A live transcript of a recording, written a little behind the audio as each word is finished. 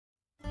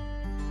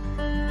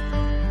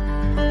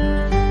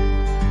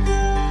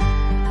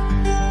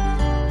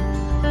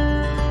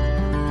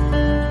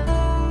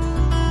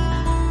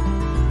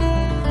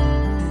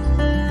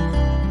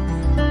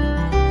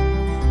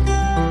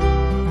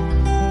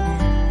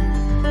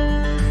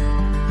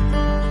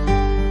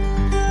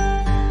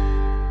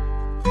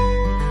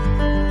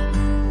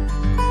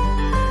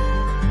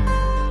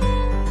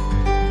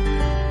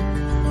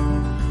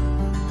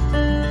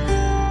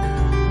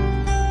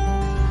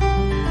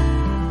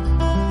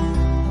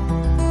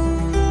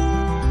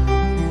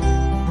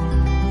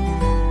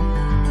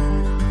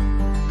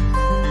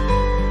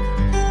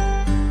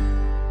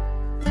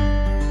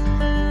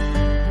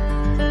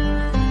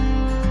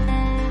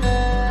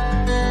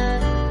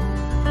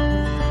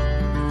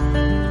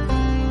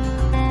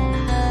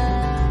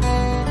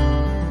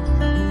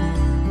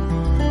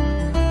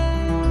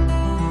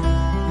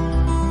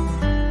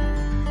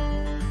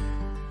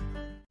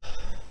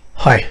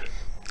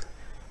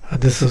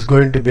This is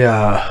going to be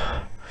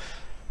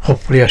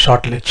hopefully a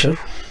short lecture.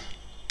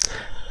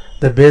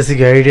 The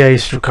basic idea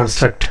is to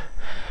construct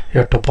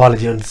your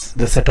topology on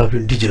the set of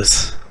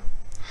integers,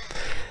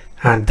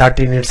 and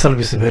that in itself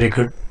is a very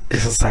good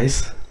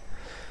exercise.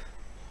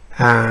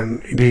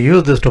 And we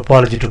use this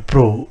topology to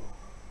prove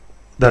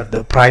that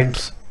the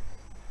primes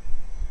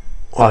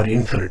are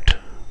infinite.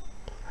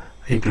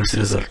 Euclid's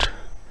result.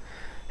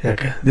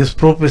 Okay, this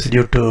proof is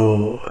due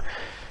to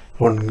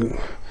one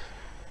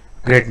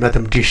great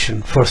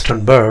mathematician,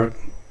 Furstenberg.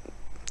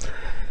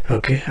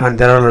 Okay, and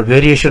there are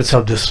variations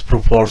of this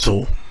proof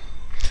also,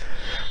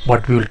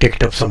 but we will take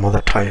it up some other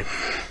time.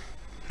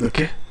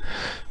 Okay,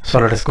 so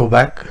let us go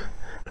back.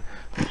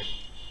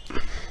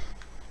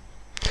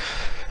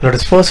 Let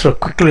us first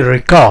quickly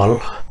recall,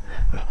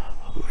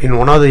 in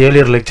one of the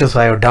earlier lectures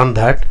I have done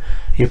that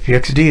if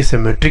XD is a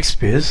metric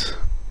space,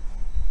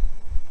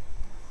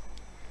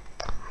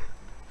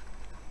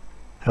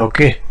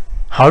 okay,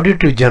 how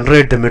did you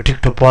generate the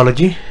metric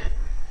topology?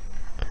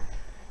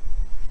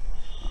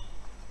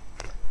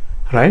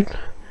 Right?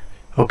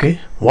 Okay,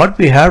 what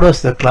we had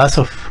was the class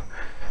of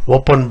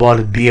open ball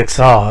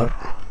BXR,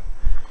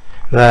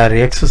 where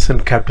X is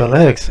in capital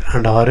X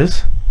and R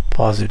is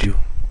positive.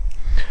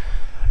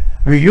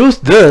 We use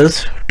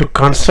this to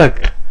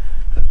construct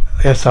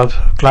a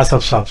class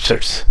of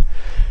subsets.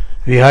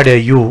 We had a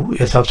U,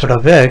 a subset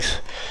of X,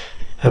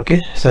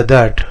 okay, so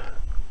that,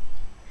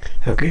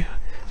 okay,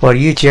 for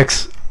each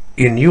X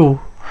in U,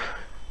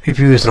 if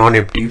U is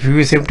non-empty, if U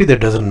is empty, that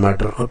doesn't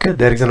matter. Okay,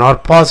 there is an R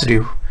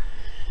positive,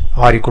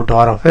 R equal to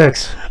R of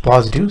X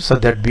positive, so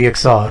that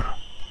BXR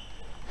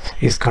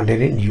is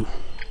contained in U.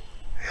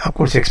 Of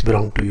course, X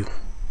belongs to U,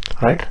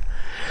 right?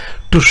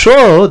 To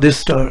show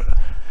this,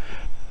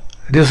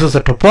 this is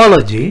a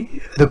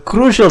topology. The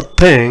crucial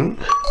thing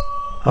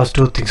has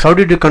two things. How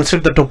did you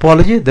construct the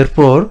topology?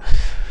 Therefore,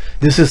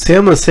 this is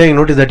same as saying,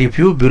 notice that if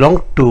U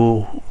belong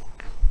to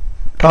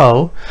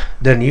tau,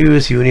 then U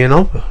is union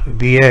of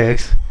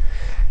Bx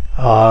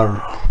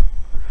or,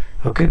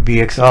 okay,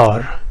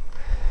 Bxr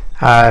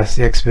as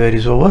X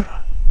varies over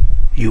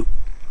U.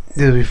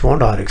 This we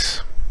found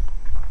Rx.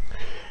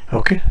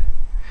 Okay,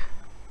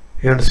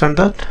 you understand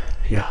that?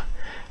 Yeah.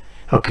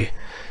 Okay,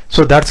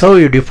 so that's how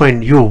you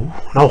define U.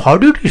 Now how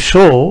did you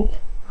show?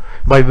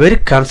 By very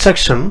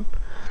construction.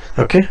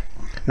 Okay,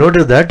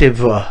 notice that if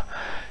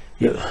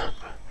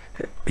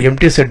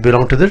empty set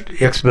belong to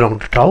that, X belong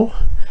to tau,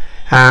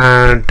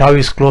 and tau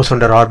is closed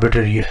under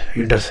arbitrary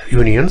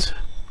unions.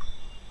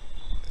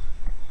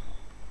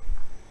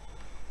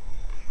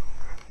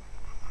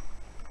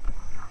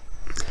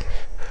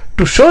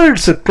 To show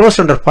it's closed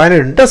under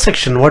finite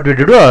intersection, what we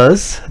did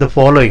was the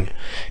following.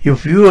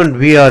 If U and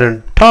V are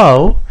in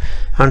tau,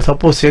 and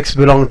suppose X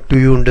belong to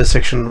U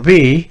intersection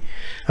V,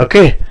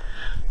 okay,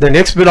 then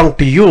X belong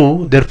to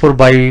U, therefore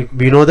by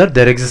we know that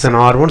there exists an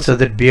R1 so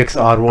that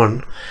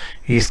BXR1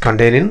 is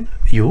contained in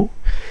U,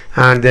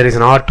 and there is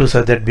an R2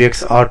 so that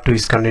BXR2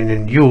 is contained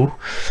in U,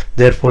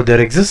 therefore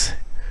there exists,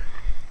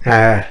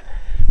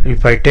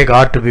 if I take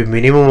R to be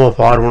minimum of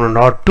R1 and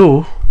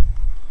R2,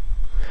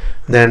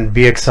 then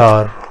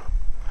BXR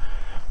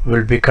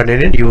will be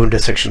contained in U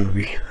intersection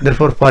V.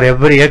 Therefore for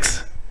every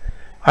X,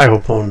 I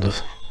have found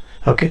this.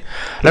 Okay,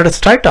 let us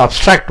try to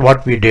abstract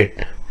what we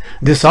did.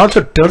 This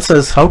also tells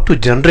us how to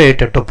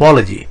generate a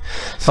topology.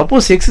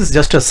 Suppose X is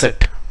just a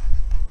set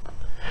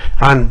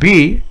and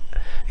B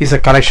is a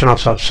collection of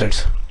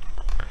subsets.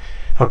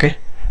 Okay,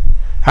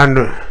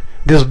 and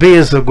this B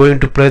is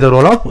going to play the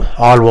role of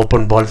all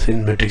open balls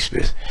in metric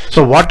space.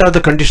 So what are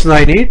the conditions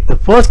I need? The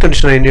first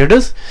condition I need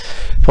is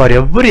for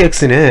every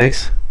X in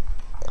X,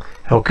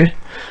 okay,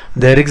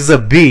 there is a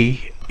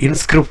B in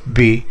script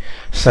B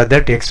so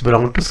that X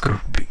belong to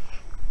script B,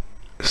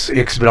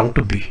 X belong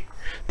to B.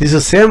 This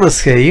is same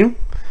as saying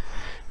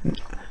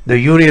the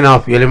union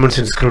of elements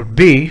in script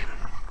B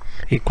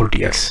equal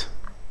to X.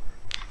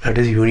 That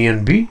is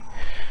union B,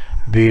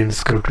 B in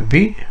script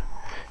B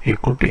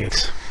equal to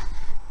X.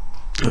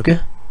 Okay,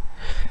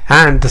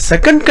 and the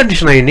second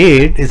condition I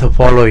need is the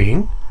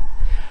following.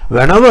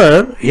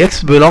 Whenever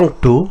X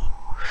belong to,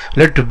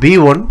 let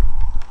B1,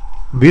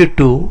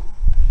 B2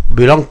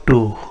 belong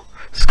to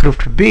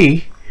script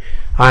B,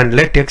 and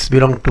let X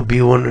belong to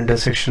B1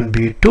 intersection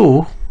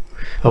B2,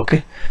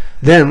 okay,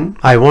 then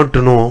I want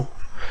to know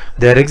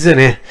there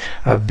exists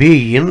a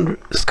B in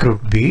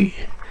script B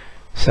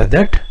so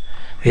that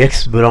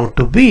X belong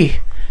to B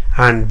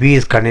and B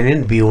is contained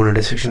in B1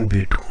 intersection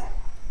B2.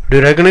 Do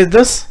you recognize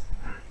this?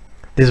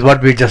 This is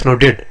what we just now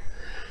did.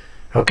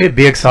 Okay,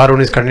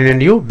 BXR1 is contained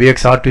in U,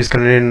 BXR2 is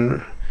contained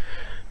in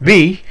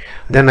B,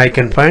 then I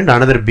can find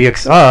another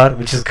BXR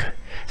which is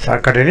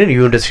contained in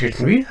U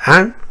intersection B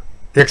and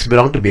X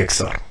belong to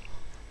BXR.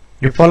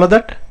 You follow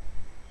that?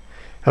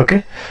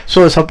 Okay,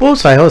 so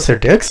suppose I have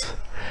set X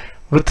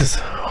with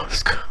this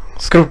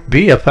script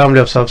B, a family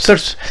of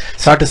subsets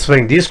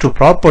satisfying these two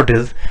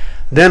properties,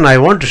 then I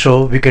want to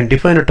show we can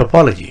define a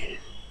topology.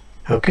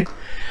 Okay,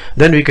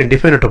 then we can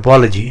define a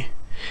topology,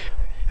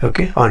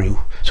 okay, on U.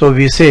 So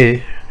we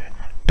say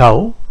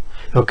tau,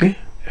 okay,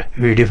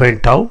 we define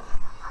tau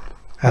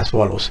as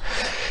follows.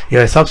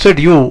 Yeah, subset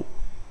U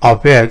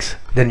of X,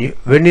 then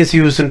when is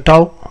used in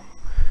tau?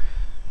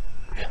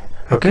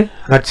 Okay,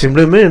 that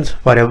simply means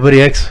for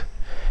every X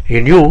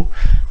in U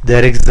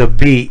there is a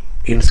B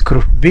in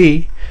script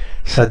B,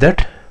 so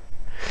that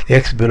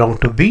X belong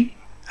to B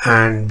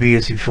and B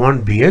is, if you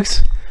want,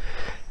 Bx,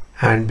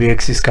 and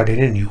Bx is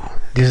contained in U.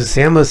 This is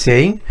same as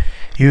saying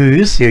U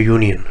is a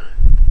union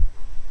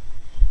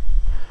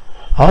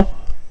of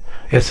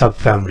a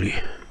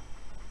subfamily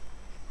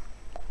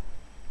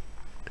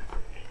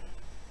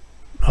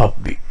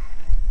of B.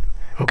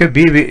 Okay,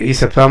 B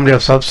is a family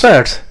of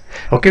subsets.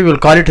 Okay, we'll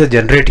call it a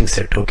generating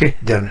set. Okay,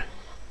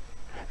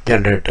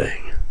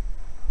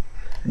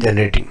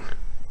 generating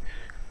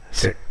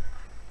set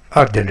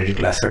or generating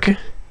class. Okay,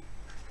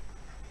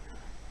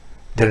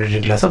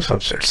 generating class of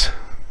subsets.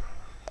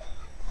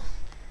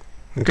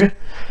 Okay,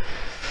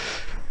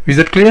 is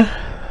that clear?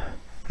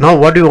 Now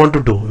what do we want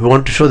to do? We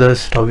want to show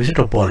this tau is a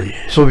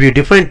topology. So we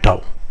define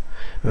tau.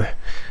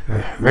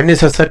 When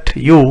is a set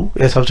U,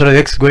 a subset of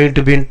X, going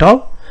to be in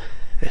tau?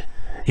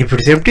 If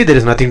it is empty, there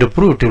is nothing to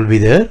prove, it will be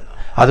there.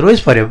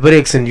 Otherwise, for every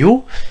X in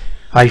U,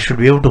 I should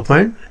be able to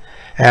find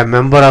a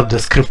member of the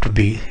script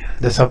B,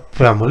 the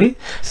subfamily,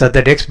 so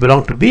that X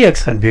belongs to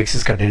Bx and Bx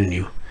is contained in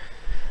U.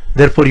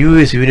 Therefore, U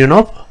is union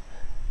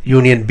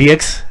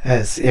Bx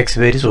as X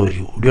varies over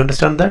U. Do you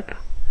understand that?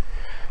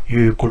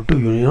 U equal to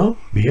union of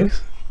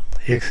Bx,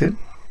 X in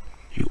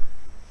U.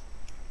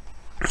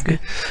 Okay.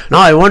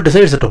 Now I want to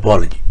say it's a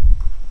topology.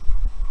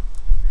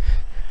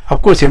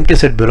 Of course, empty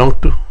set belongs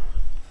to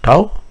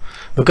tau,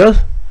 because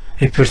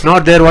if it's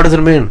not there, what does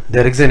it mean?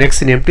 There is an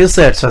X in empty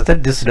set, so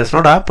that this does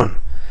not happen.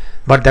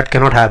 But that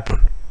cannot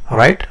happen,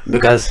 alright?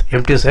 Because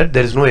empty set,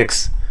 there is no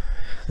X.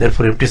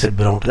 Therefore, empty set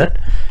belongs to that.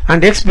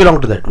 And X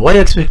belongs to that. Why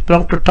X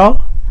belongs to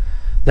tau?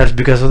 That's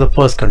because of the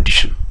first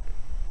condition.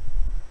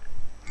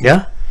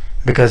 Yeah?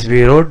 Because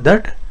we wrote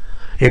that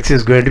X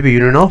is going to be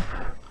union of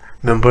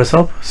members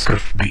of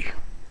script B.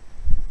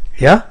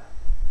 Yeah?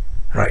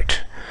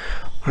 Right.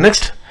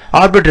 Next,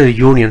 arbitrary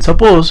union.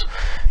 Suppose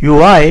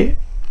UI,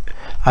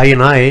 I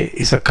and I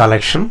is a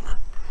collection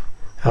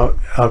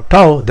of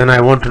tau, then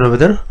I want to know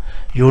whether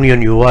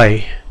union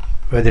UI,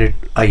 whether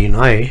I and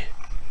I,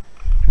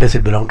 does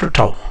it belong to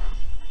tau?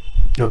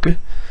 Okay,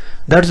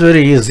 that's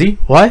very easy.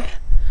 Why?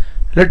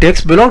 Let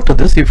X belong to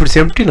this. If it's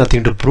empty,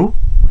 nothing to prove.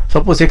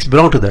 Suppose X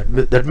belong to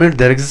that. That means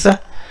there exists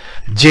a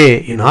J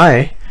in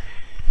I,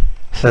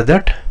 so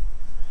that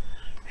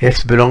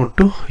X belong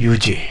to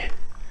Uj.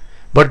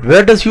 But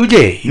where does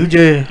Uj?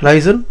 Uj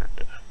lies in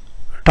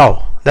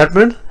tau. That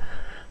means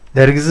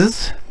there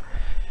exists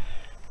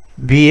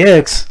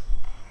Bx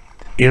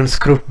in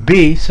script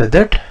B, so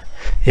that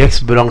X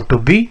belong to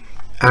B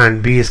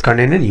and B is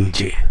contained in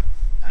Uj.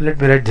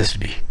 Let me write this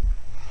B.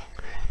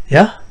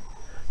 Yeah.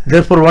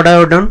 Therefore, what I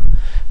have done,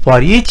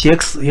 for each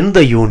X in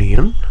the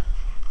union,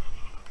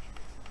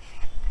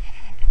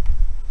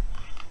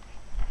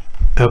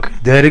 okay,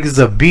 there is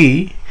a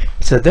B,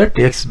 so that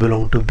X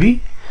belong to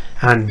B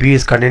and B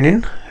is contained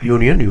in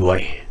union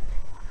UI.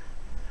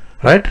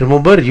 Right?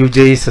 Remember, Uj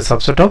is a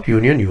subset of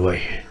union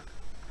UI.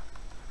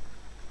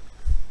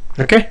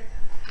 Okay.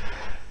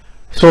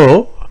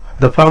 So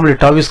the family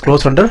tau is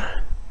closed under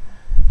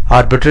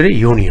arbitrary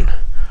union.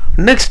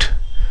 Next,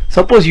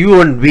 suppose U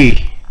and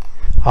V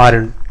are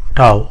in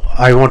tau.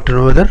 I want to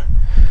know whether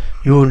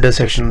U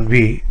intersection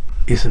V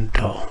is in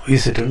tau.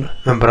 Is it a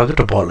member of the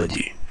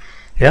topology?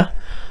 Yeah,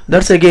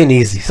 that's again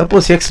easy.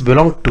 Suppose X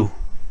belongs to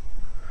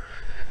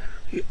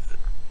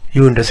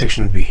U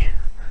intersection V.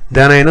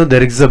 Then I know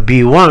there is a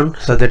B1,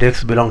 so that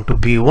X belongs to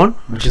B1,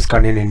 which is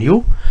contained in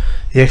U.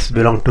 X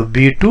belongs to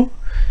B2,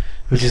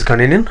 which is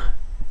contained in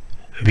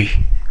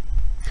V.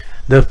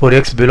 Therefore,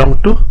 X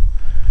belongs to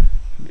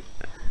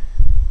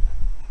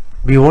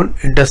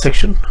B1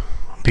 intersection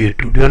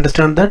B2. Do you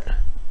understand that?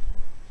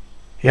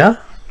 Yeah,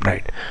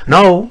 right.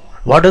 Now,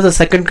 what is the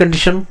second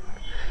condition?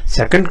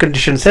 Second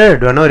condition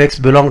said whenever X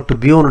belongs to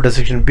B1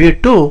 intersection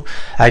B2,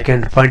 I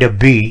can find a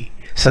B,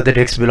 so that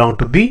X belongs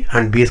to B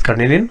and B is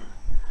contained in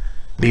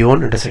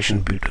B1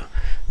 intersection B2.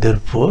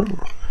 Therefore,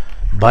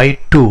 by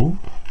 2,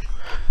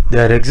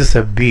 there exists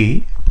a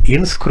B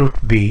in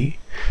script B,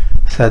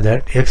 so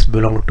that X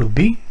belongs to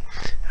B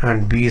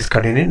and B is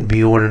contained in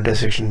B1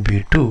 intersection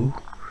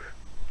B2.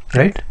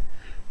 Right?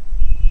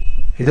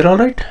 Is it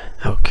alright?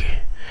 Okay.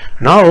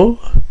 Now,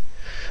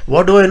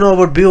 what do I know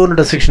about B1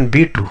 intersection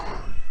B2?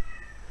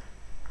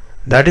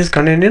 That is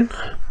contained in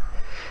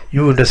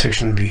U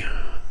intersection B.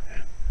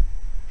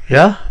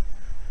 Yeah?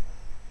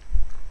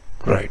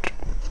 Right.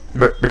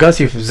 But because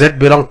if Z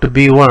belongs to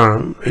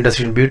B1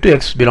 intersection B2,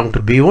 X belongs to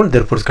B1,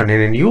 therefore it's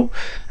contained in U,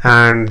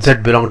 and Z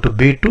belongs to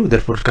B2,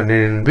 therefore it's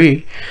contained in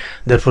B,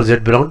 therefore Z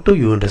belongs to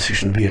U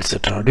intersection B,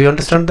 etc. Do you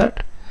understand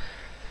that?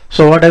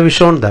 So what have we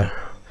shown there?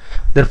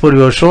 Therefore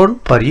we have shown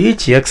for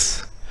each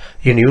X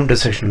in U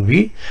intersection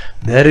B,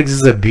 there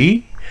exists a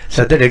B,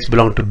 so that X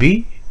belongs to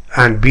B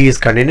and B is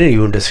contained in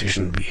U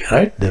intersection B,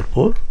 right?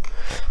 Therefore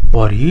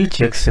for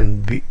each X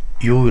in B,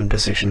 U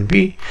intersection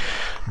B,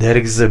 there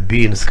exists a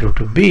B in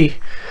script B,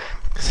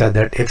 so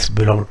that X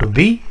belongs to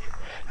B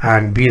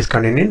and B is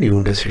contained in U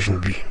intersection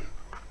B.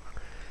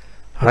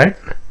 Right?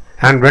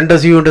 And when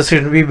does U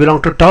intersection B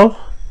belong to tau?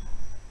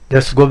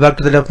 Just go back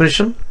to the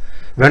definition.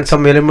 When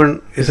some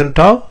element is in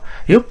tau,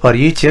 if for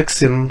each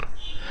x in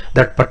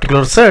that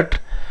particular set,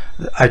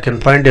 I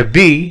can find a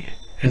B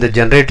in the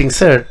generating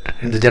set,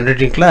 in the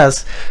generating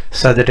class,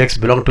 so that x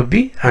belong to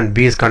B and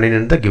B is contained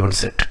in the given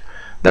set.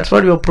 That's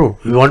what we have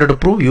proved. We wanted to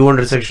prove U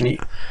intersection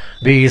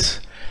B is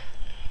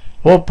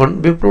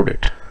open, we proved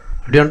it.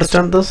 Do you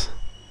understand this?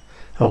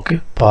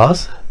 Okay,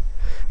 pause,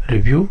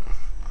 review,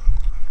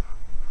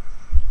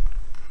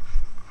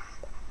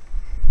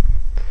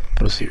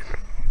 proceed.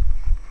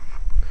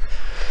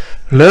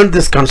 Learn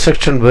this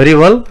construction very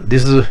well.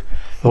 This is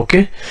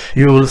okay.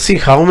 You will see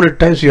how many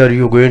times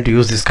you going to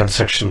use this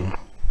construction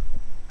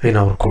in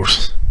our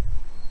course.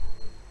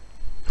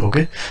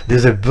 Okay,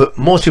 this is a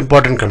most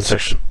important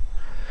construction.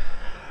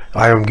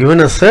 I am given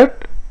a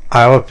set,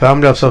 I have a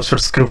family of subset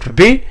script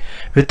B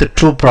with the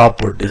two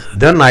properties.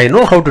 Then I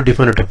know how to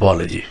define a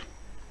topology.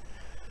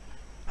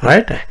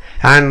 Right?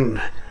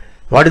 And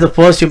what is the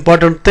first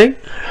important thing?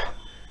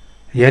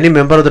 Any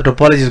member of the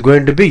topology is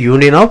going to be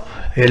union of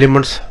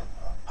elements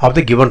of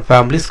the given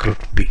family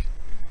script B.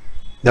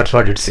 That's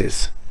what it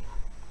says.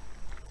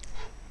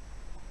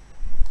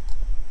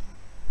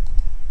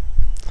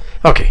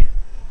 Okay.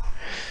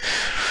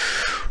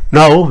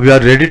 Now we are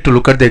ready to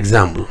look at the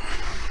example.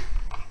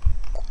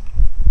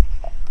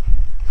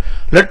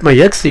 Let my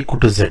x equal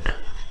to z.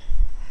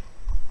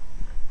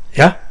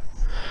 Yeah?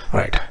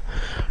 Right.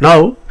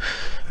 Now,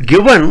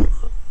 given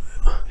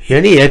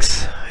any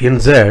x in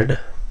z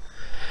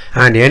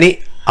and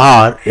any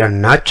r a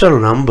natural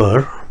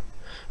number,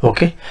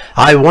 okay,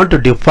 I want to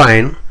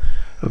define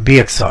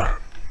bxr.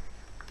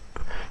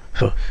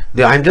 So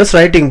I'm just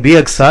writing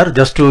bxr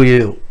just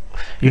to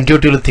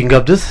intuitively think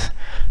of this.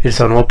 It's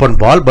an open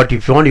ball, but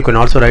if you want, you can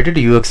also write it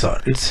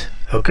uxr. It's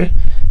okay.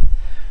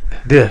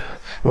 There.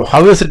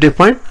 How is it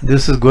defined?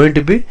 This is going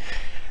to be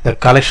the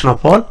collection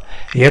of all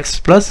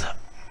x plus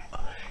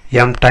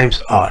m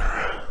times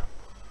r,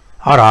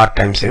 or r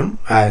times m,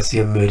 as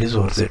m varies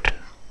over z.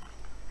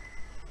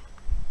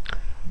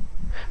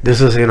 This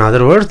is, in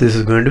other words, this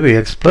is going to be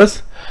x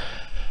plus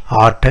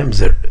r times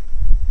z.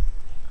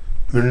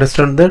 You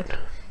understand that?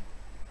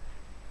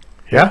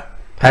 Yeah?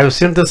 Have you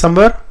seen this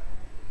somewhere?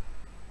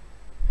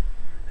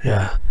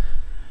 Yeah.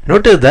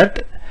 Notice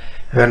that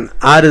when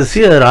r is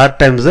here, r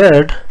times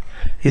z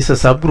is a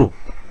subgroup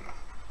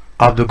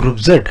of the group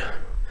Z.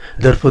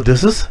 Therefore,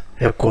 this is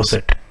a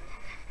coset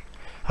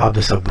of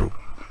the subgroup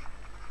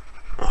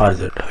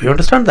RZ. You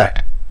understand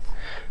that?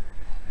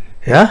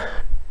 Yeah?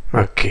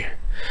 Okay.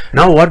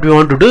 Now what we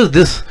want to do is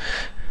this.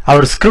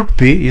 Our script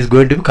B is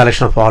going to be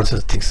collection of all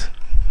such things.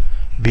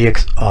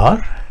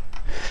 Bxr,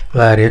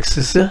 where x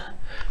is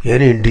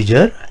any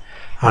integer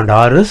and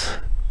r is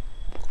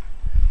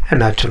a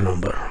natural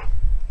number.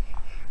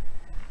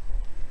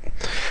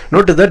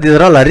 Notice that these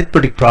are all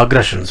arithmetic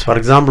progressions. For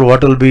example,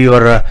 what will be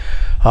your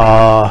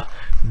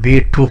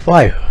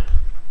B25?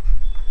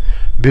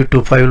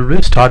 B25 will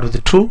be start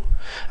with 2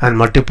 and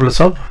multiples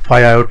of 5 I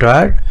have to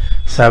add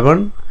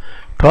 7,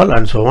 12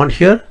 and so on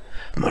here.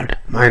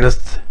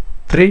 Minus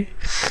 3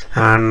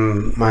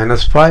 and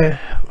minus 5,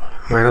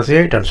 minus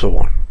 8 and so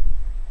on.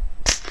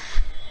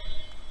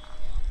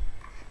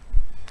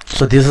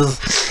 So this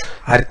is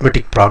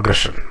arithmetic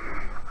progression.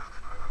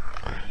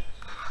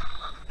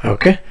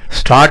 Okay,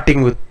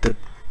 starting with the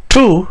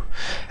 2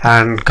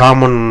 and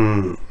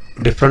common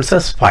difference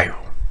as 5.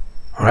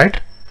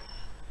 Right?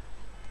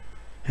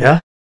 Yeah.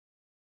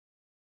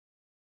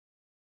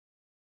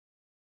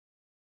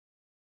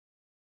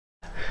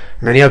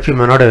 Many of you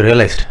may not have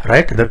realized,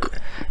 right?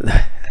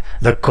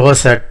 The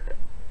coset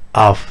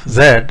of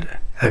Z,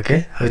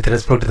 okay, with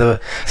respect to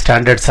the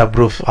standard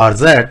subgroup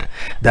RZ,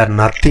 they are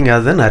nothing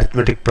as an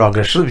arithmetic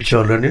progression which you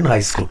have learned in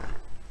high school.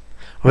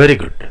 Very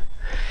good.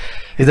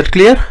 Is that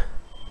clear?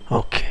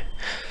 Okay.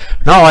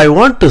 Now I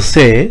want to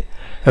say,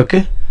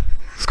 okay,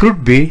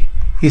 script B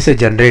is a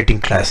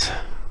generating class.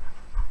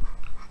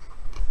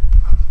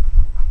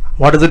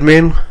 What does it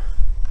mean?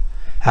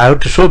 I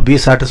have to show B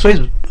satisfies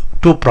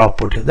two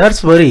properties.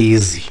 That's very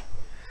easy.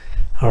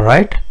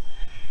 Alright.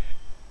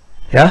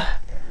 Yeah.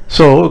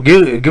 So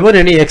given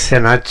any x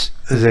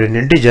is an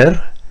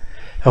integer,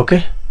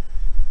 okay,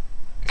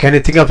 can you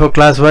think of a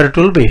class where it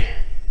will be?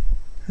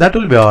 That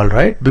will be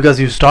alright, because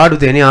you start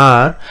with any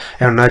r,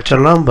 a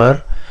natural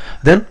number,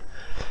 then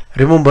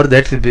remember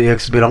that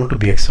x belong to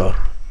bxr.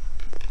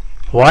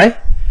 Why?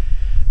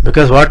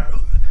 Because what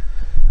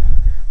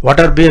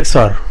are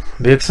bxr?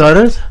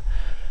 Bxr is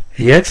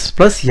x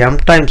plus m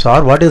times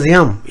r. What is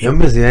m?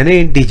 M is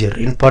any integer.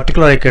 In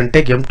particular, I can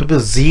take m to be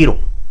 0.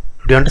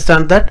 Do you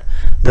understand that?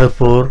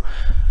 Therefore,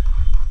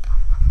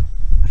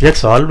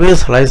 x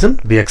always lies in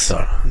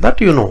bxr.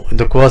 That you know. In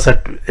the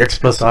coset x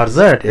plus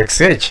rz,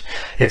 xh,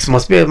 x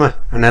must be an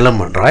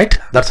element, right?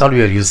 That's all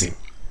we are using.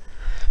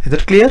 Is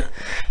that clear?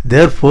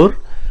 Therefore,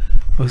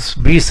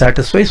 B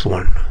satisfies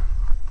 1.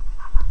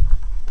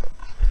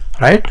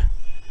 Right?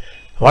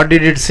 What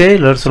did it say?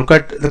 Let's look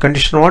at the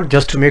condition 1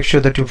 just to make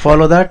sure that you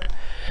follow that.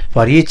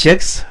 for each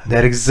x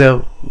there is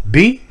a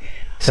b,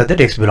 so that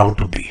x belongs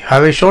to b.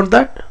 Have I shown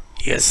that?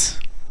 Yes.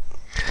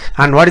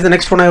 And what is the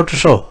next one I have to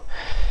show?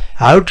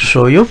 I have to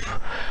show you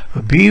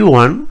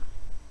b1,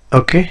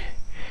 okay,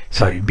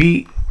 sorry,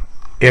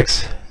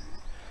 bx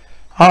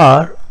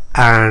r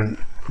and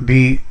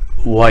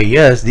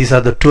bys, these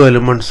are the two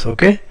elements,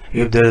 okay.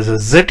 If there is a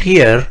z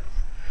here,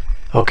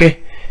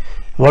 okay,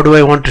 what do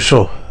I want to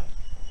show?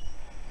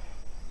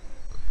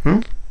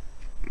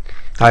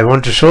 I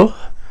want to show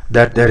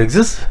that there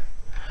exists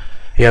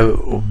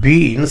a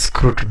b in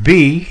script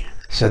b,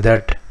 so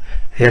that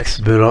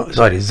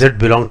z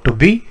belong to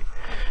b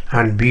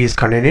and b is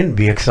contained in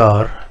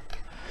bxr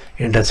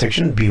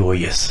intersection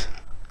bys.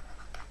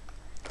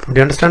 Do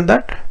you understand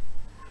that?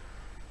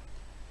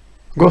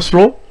 Go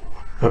slow,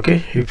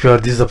 okay. If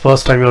this is the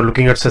first time you are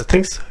looking at such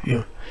things,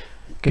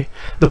 okay.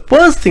 The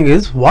first thing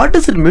is, what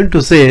does it mean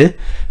to say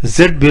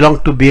z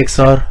belong to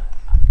bxr?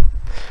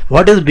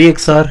 What is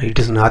bxr? It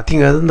is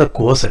nothing other than the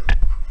coset,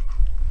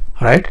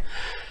 right?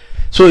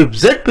 So if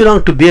z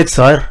belong to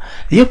bxr,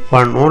 if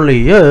and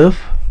only if,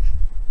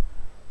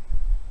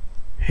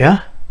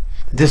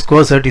 this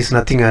coset is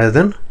nothing other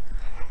than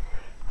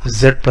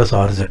z plus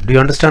rz. Do you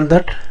understand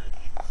that?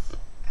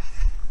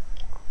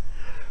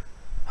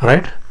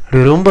 Right? Do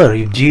you remember,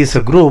 if G is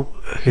a group,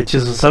 H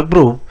is a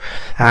subgroup,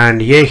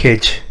 and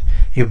AH,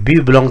 if B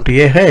belong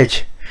to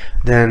AH,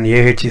 then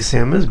AH is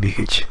same as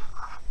BH.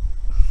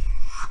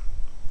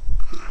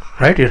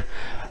 Right?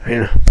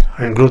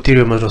 In group theory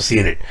you must have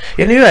seen it.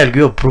 Anyway, I'll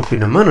give a proof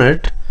in a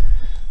minute.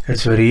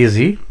 It's very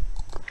easy.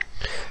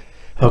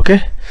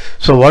 Okay.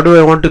 So what do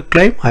I want to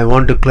claim? I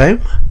want to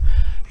claim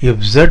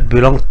if Z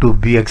belongs to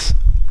x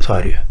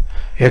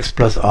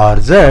plus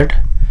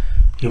RZ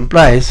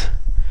implies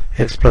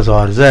x plus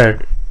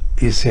RZ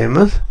is same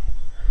as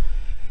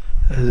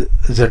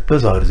Z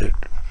plus RZ.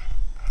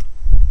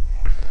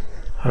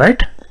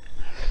 Right?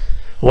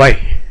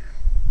 Why?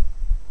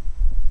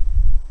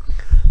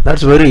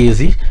 That's very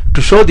easy.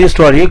 To show these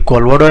two are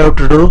equal, what do I have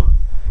to do?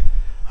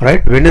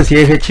 Right? When is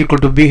AH equal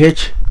to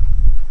BH?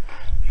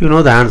 You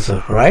know the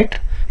answer, right?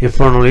 If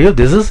only if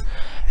this is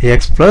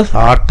x plus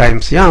r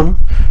times m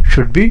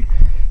should be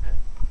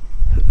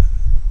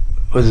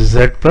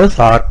z plus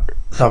r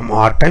some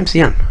r times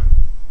n.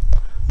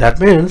 That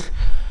means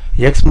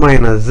x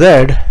minus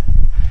z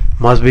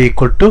must be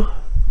equal to,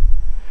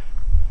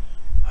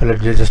 let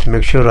me just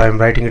make sure I am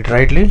writing it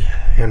rightly,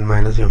 n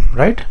minus m,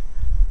 right?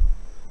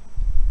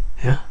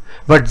 Yeah.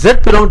 But z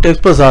belong to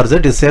x plus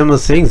rz is same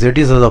as saying z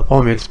is of the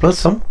form x plus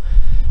some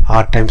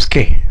r times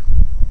k.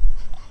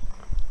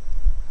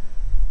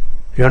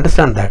 You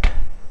understand that?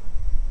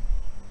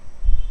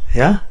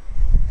 Yeah.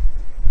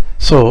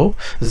 So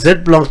z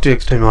belongs to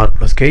x times r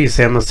plus k is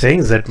same as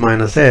saying z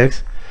minus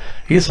x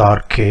is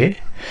rk.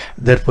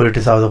 Therefore it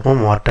is of the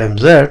form r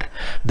times z.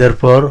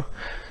 Therefore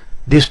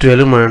these two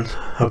elements,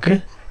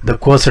 okay, the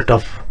coset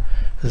of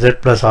z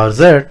plus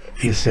rz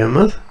is same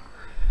as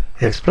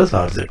x plus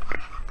rz.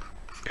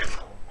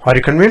 Are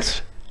you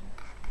convinced?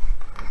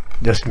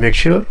 Just make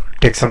sure,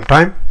 take some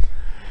time,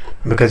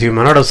 because you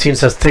may not have seen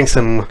such things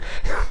in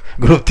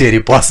group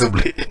theory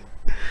possibly.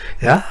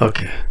 Yeah,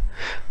 okay.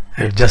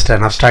 It's just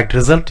an abstract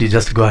result, you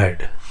just go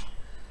ahead.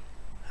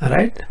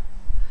 Alright?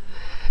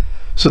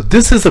 So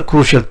this is a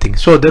crucial thing.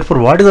 So therefore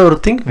what is our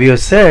thing? We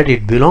have said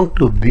it belongs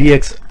to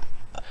bx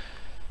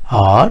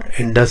r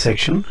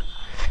intersection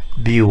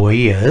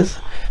bys,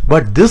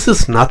 but this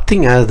is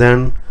nothing other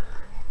than,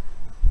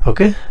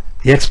 okay,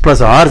 x plus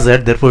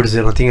rz, therefore it is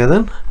nothing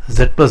other than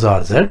z plus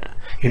rz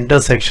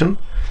intersection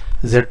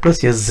z plus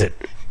sz.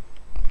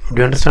 Do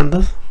you understand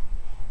this?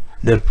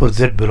 Therefore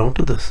z belongs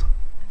to this.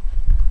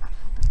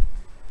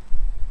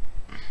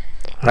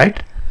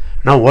 Right?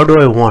 Now what do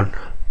I want?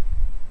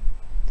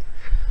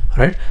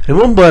 Right?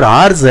 Remember,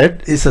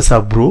 rz is a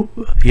subgroup,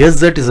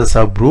 sz is a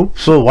subgroup.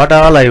 So what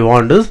all I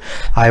want is,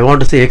 I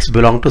want to say x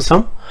belong to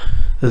some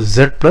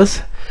z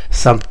plus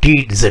some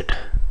tz.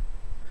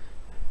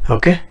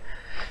 Okay?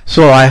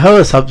 So I have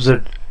a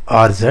subset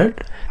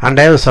rz and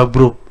I have a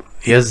subgroup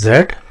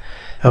sz.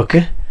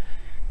 Okay?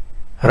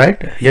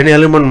 Right? Any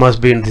element must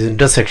be in this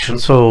intersection.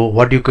 So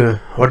what do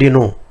you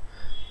know?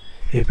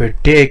 If I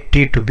take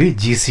t to be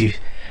GC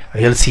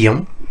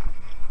LCM,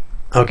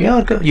 okay,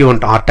 or you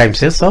want r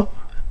times s of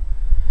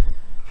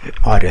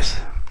rs.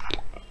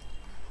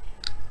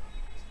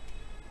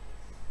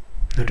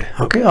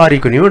 Okay, or you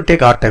can even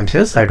take r times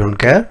s, I don't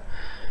care.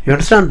 You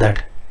understand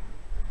that?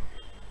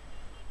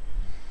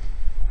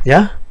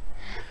 Yeah.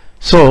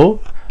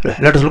 So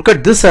let us look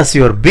at this as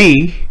your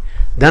b.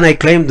 Then I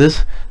claim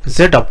this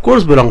z of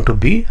course belong to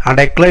b, and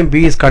I claim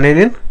b is contained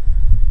in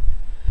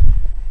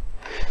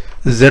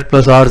z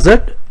plus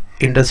rz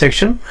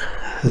intersection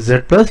z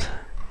plus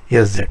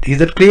sz. Is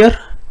that clear?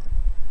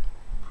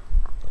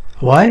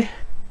 Why?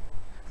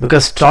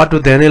 Because start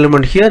with n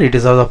element here, it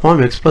is of the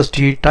form x plus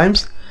t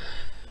times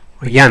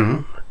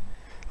n,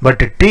 but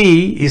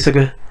t is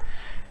a,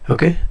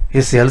 okay,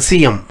 is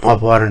LCM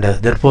of r and s.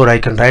 Therefore I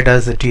can write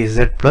as t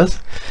z plus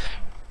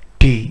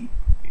t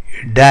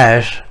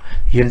dash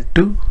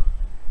into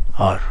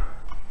r.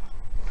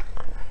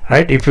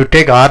 right? If you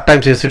take r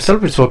times s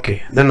itself, it's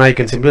okay. Then I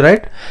can simply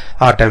write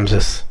r times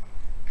s.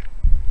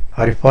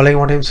 Are you following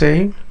what I'm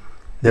saying?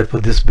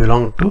 Therefore this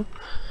belongs to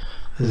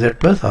z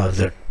plus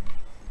rz.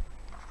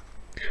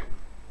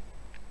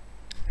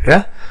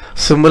 Yeah,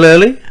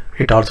 similarly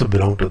it also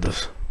belongs to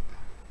this.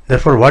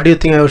 Therefore what do you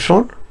think I have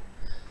shown?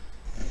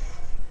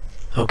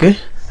 Okay,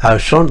 I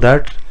have shown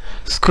that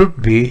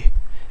script B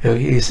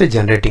is a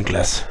generating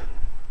class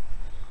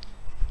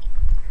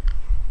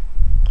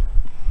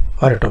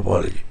or a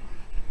topology.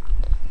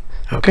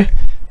 Okay,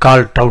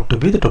 called tau to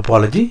be the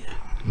topology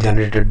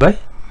generated by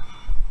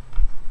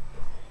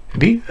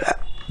B,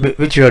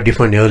 which you have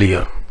defined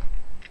earlier.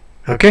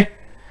 Okay,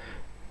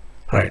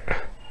 right.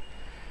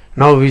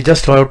 Now we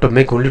just have to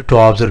make only two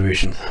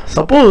observations.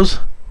 Suppose,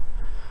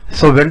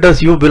 so when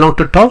does U belong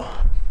to tau?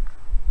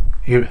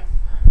 You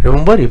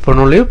remember, if and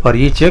only for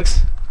each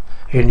x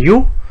in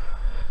U,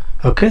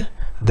 okay,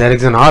 there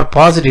is an r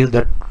positive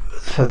that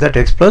says that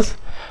x plus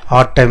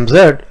r times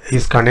z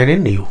is contained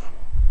in U.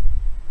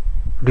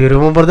 Do you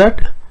remember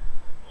that?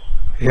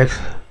 X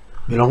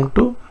belong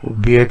to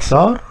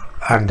bxr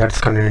and that's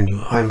contained in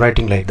U. I am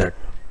writing like that.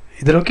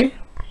 Is that okay?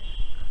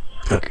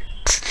 Okay.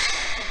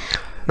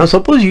 Now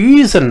suppose U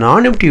is a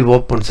non-empty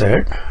open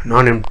set,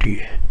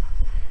 non-empty,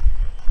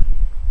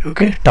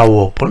 okay, tau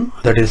open,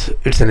 that is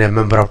it's a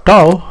member of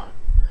tau,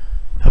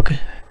 okay,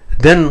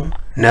 then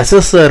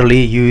necessarily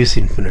U is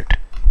infinite.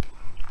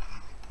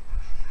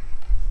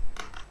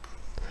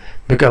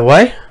 Because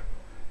why?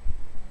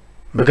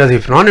 Because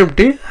if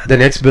non-empty,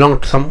 then x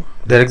belongs to some,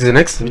 there exists an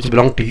x which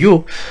belongs to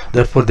U,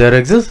 therefore there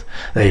exists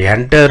the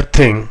entire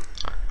thing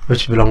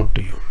which belongs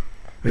to U,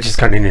 which is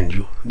contained in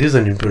U. This is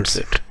an infinite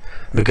set.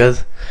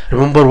 Because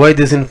remember why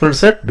this infinite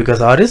set?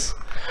 Because r is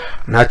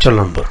natural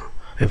number.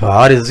 If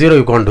r is 0,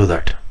 you can't do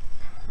that.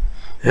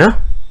 Yeah,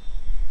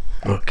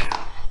 okay.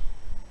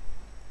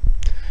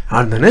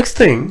 And the next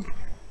thing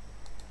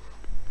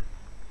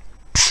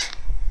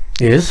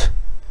is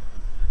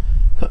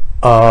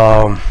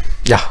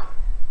yeah,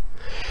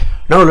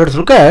 now let's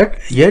look at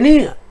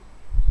any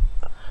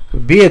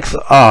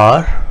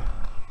bxr,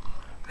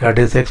 that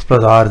is x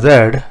plus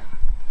rz,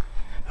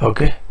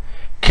 okay,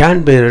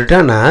 can be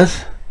written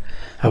as,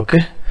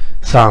 okay,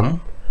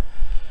 some,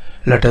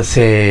 let us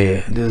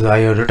say this, I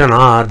have written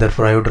r,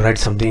 therefore I have to write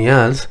something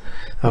else,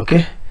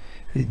 okay,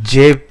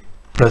 j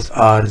plus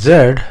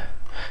rz,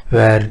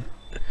 where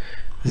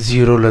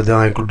 0 less than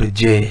or equal to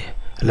j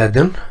less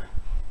than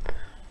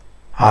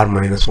r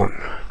minus 1.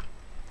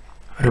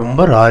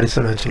 Remember, r is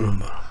a natural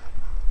number.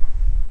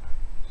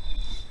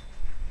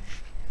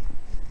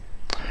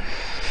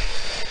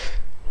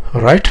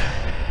 Right?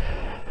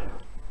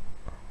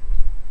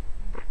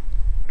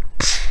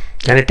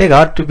 Can I take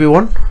r to be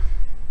 1?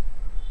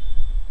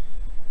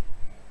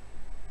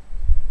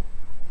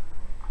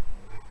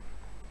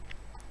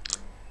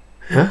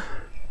 Yeah?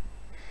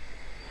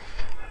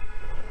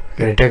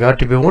 Can I take r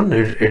to be 1?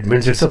 It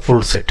means it's a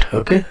full set.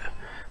 Okay?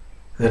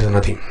 There is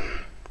nothing.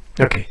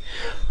 Okay.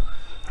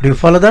 Do you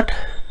follow that?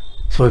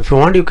 So if you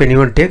want, you can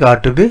even take r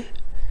to be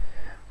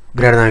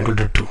greater than or equal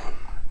to 2.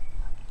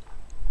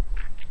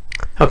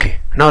 Okay.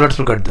 Now let's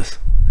look at this.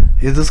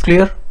 Is this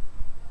clear?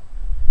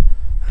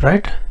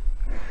 Right?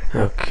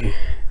 Okay.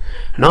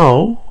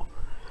 Now,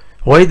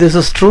 why this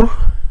is true?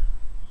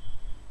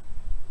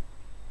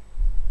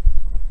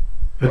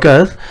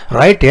 Because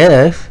write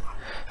x,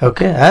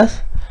 okay,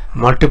 as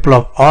multiple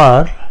of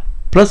r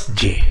plus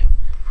j.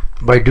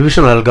 By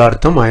division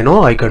algorithm, I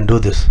know I can do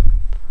this.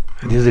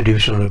 This is the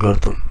division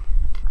algorithm.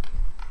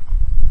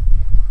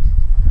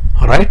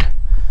 Alright?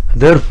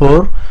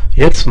 Therefore,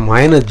 x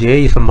minus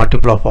j is a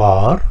multiple of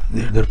r,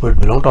 therefore it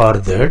belongs to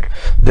rz.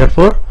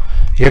 Therefore,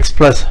 x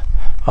plus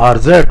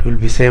rz will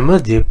be same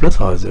as j plus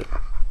rz.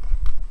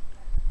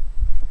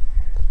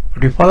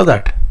 Do you follow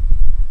that?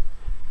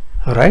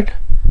 Alright?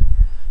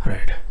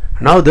 Right.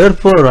 Now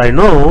therefore I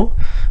know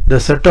the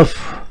set of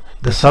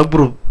the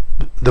subgroup,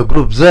 the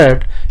group Z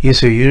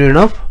is a union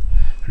of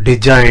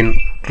disjoint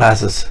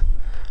classes,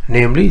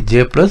 namely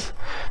j plus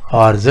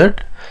rz,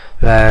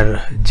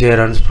 where j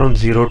runs from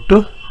 0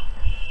 to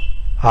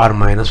r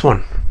minus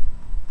 1.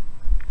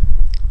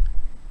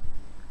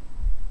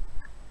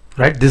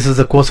 Right? This is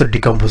the coset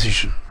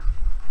decomposition.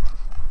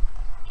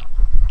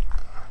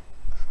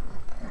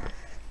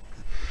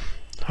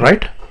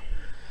 Right?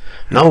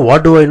 Now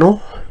what do I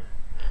know?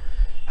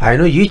 I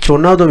know each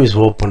one of them is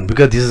open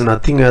because this is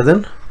nothing other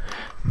than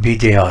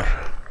BJR,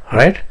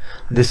 right?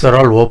 These are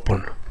all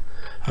open,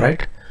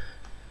 right?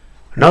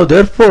 Now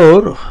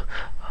therefore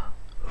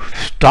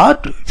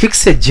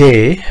fix a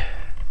J,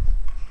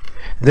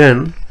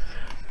 then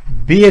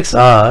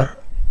BJR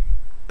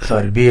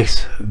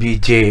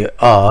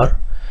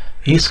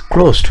is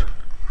closed.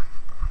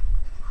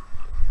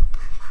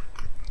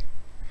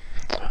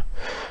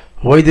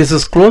 Why this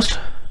is closed?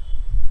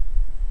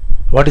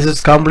 What is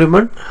its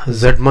complement?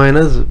 Z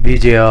minus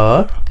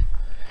BJR,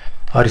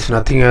 or is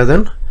nothing other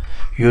than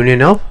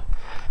union of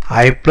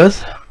I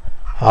plus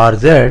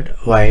RZ,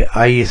 why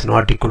I is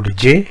not equal to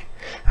J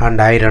and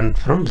I run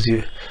from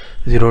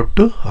 0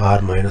 to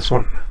R minus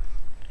 1.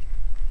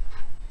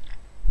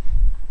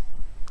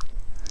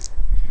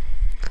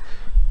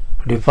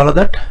 Do you follow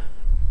that?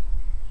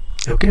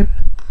 Okay.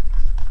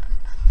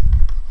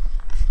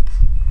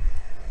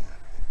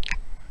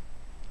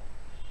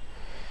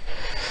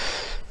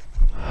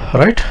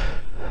 Right.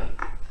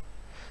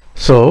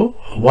 So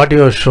what you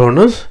have shown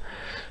is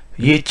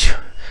each.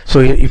 So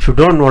if you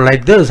don't know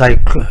like this, I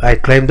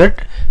claim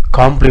that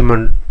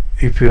complement,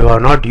 if you are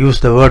not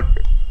used the word,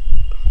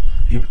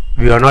 if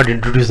we are not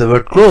introduced the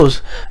word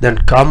close, then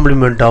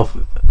complement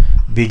of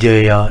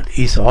BJR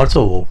is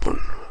also open,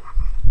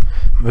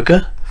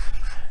 because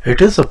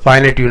it is a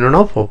finite union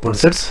of open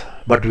sets,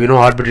 but we know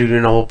arbitrary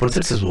union of open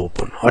sets is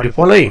open. Are you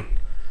following?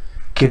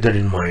 Keep that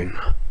in mind.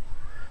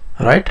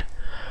 Right.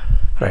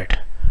 Right.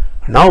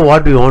 Now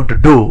what we want to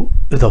do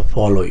is the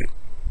following.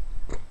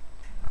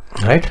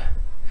 Right.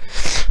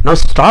 Now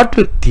start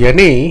with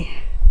any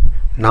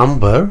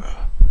number,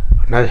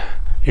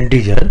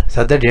 integer,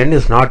 such that n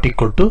is not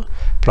equal to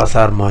plus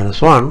or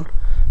minus 1.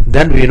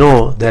 Then we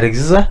know there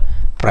exists a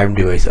prime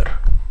divisor.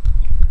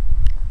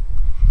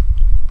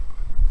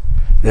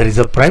 There is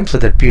a prime so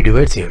that p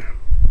divides n.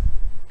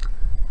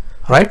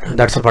 Right.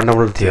 That's a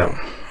fundamental theorem.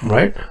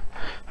 Right.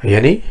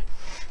 Any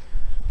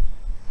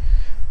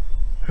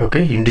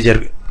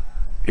integer,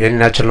 any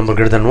natural number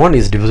greater than 1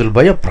 is divisible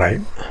by a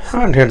prime,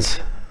 and hence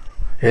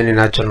any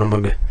natural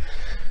number,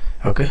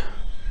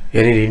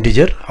 any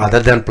integer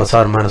other than plus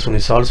or minus 1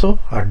 is also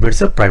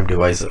admits a prime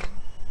divisor.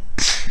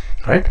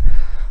 Right.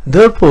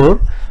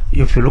 Therefore,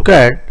 if you look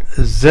at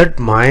z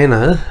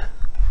minus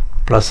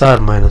plus or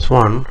minus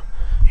 1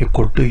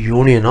 equal to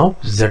union of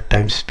z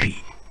times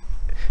p,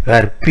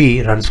 where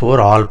p runs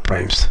over all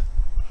primes.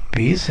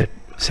 P is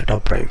set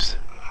of primes.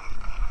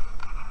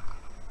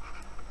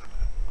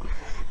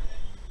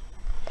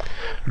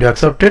 Do you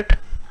accept it?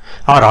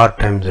 Or r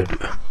times z,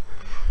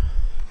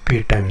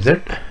 p times z,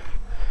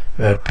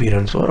 where p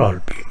runs over all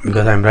p,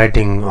 because I am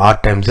writing r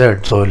times z,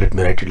 so let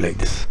me write it like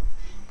this.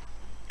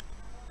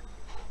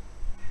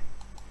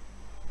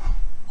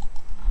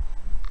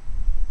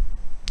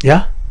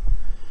 Yeah,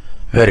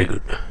 very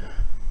good.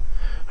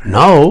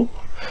 Now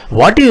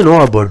what do you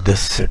know about this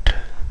set?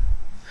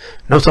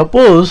 Now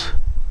suppose,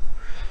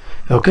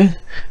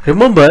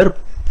 remember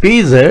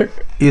pz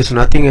is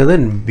nothing other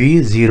than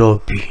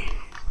b0p.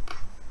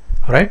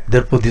 Right.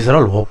 Therefore these are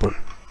all open.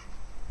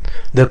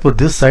 Therefore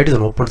this side is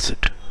an open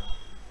set.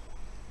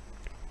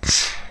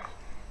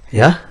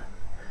 Yeah,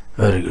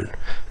 very good.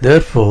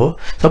 Therefore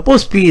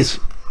suppose p is,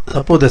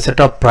 suppose the set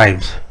of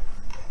primes,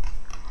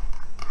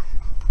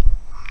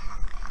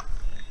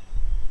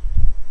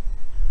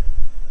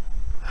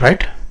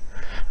 right?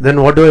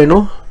 Then what do I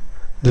know?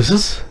 This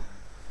is,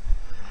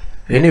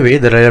 anyway,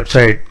 the left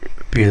side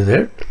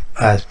pz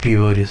as p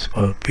over is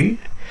power p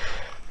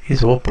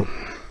is open.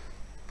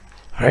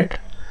 Right.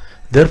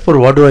 Therefore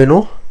what do I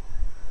know?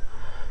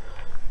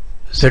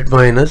 Z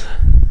minus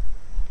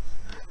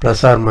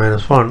plus or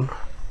minus 1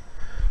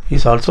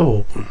 is also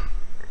open,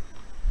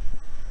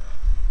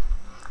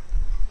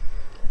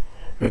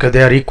 because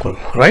they are equal.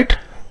 Right.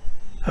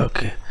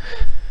 Okay.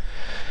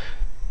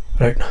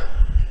 Right.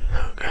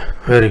 Okay.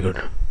 Very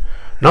good.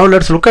 Now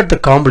let's look at the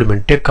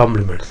complement. Take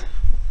complements.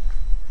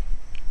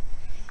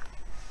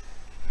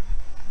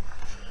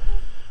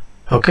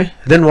 Okay.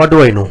 Then what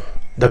do I know?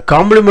 The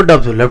complement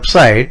of the left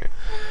side,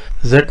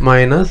 z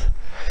minus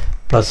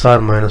plus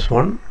or minus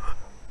 1,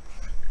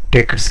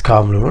 take its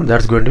complement,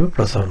 that's going to be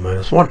plus or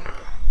minus 1.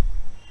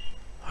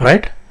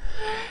 Right.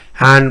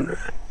 And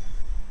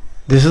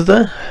this is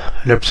the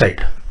left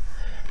side.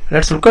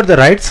 Let's look at the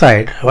right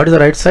side. What is the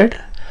right side?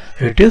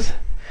 It is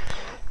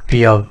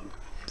p of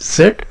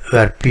z,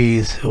 where p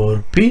is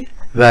over p,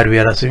 where we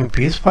are assuming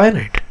p is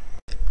finite.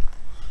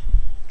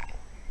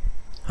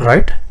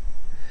 Right.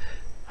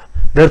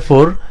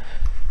 Therefore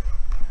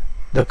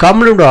the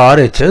complement of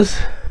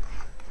RHS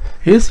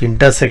is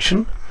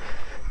intersection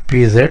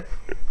pz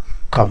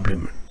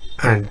complement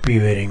and p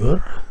varying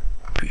over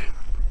p.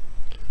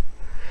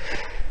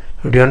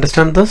 Do you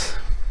understand this?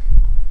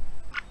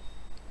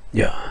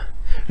 Yeah.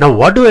 Now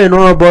what do I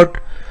know about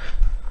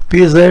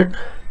pz?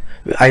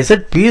 I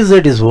said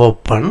pz is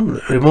open.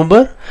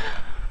 Remember,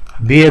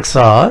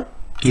 bxr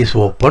is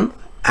open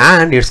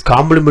and its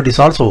complement is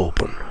also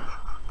open.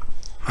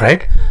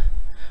 Right.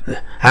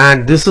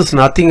 And this is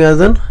nothing other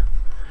than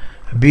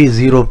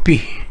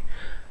b0p.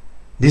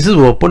 This is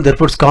open,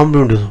 therefore its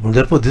complement is open,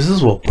 therefore this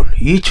is open.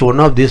 Each one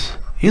of this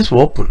is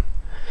open.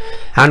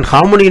 And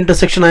how many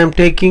intersection I am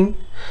taking?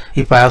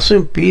 If I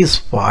assume p is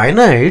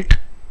finite,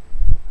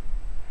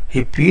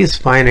 if p is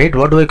finite,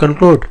 what do I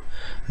conclude?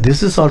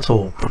 This is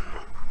also open.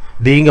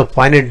 Being a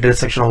finite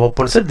intersection of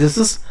open set, this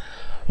is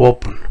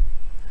open.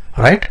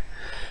 Right.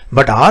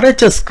 But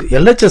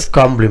LHS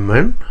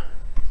complement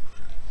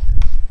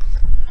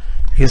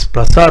is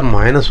plus or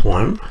minus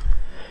 1.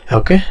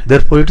 Okay,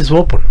 therefore it is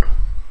open,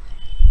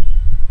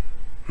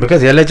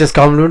 because LHS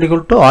complement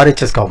equal to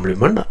RHS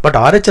complement, but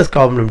RHS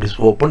complement is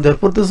open,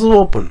 therefore this is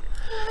open.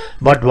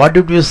 But what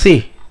did you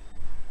see?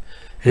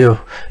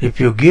 If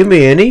you give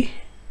me any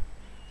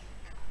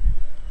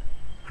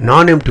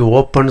non-empty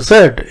open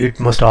set,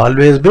 it must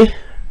always be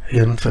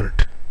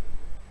infinite.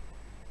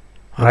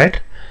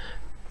 Right.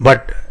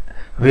 But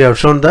we have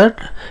shown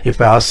that if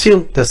I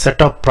assume the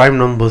set of prime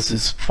numbers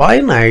is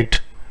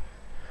finite,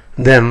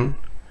 then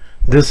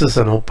this is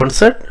an open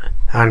set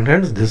and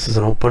hence this is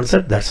an open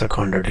set. That's a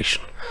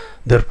contradiction.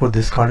 Therefore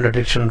this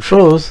contradiction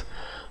shows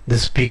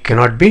this P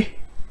cannot be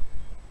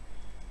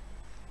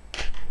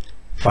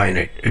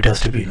finite, it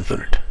has to be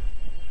infinite.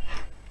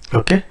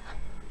 Okay,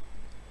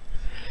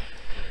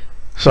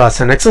 so as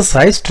an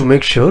exercise to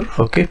make sure,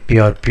 okay,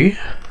 PRP,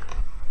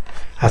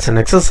 as an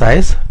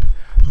exercise,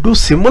 do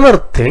similar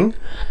thing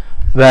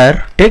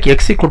where take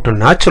x equal to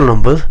natural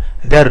numbers.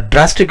 They are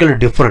drastically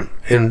different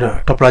in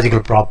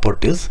topological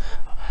properties.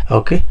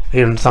 Okay,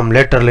 in some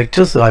later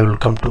lectures I will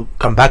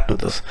come back to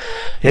this.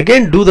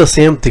 Again do the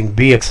same thing,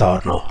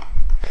 bxr now,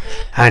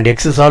 and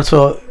x is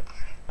also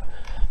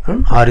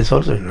r is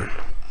also in.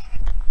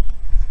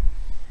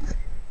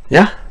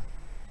 Yeah,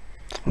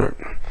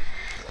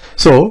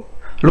 so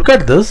look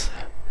at this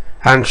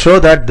and show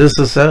that this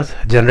is a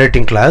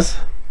generating class,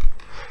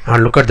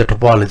 and look at the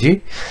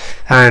topology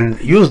and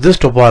use this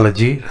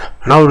topology.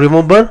 Now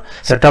remember,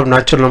 set of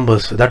natural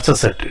numbers, that's a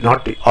set,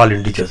 not all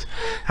integers,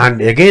 and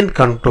again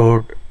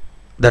conclude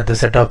that the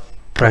set of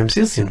primes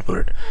is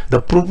infinite.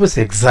 The proof is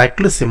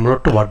exactly similar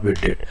to what we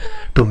did.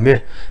 To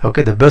me,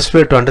 okay, the best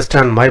way to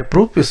understand my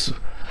proof is,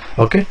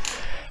 okay,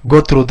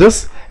 go through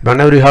this.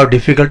 Whenever you have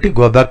difficulty,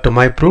 go back to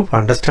my proof,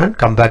 understand,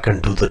 come back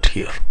and do that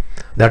here.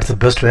 That's the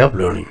best way of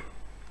learning.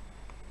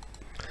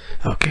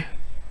 Okay,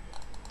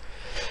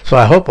 so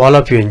I hope all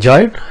of you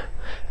enjoyed.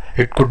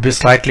 It could be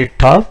slightly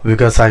tough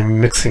because I'm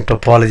mixing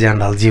topology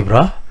and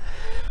algebra,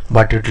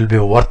 but it will be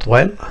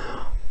worthwhile.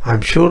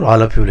 I'm sure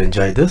all of you will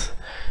enjoy this.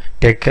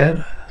 Take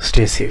care,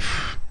 stay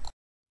safe.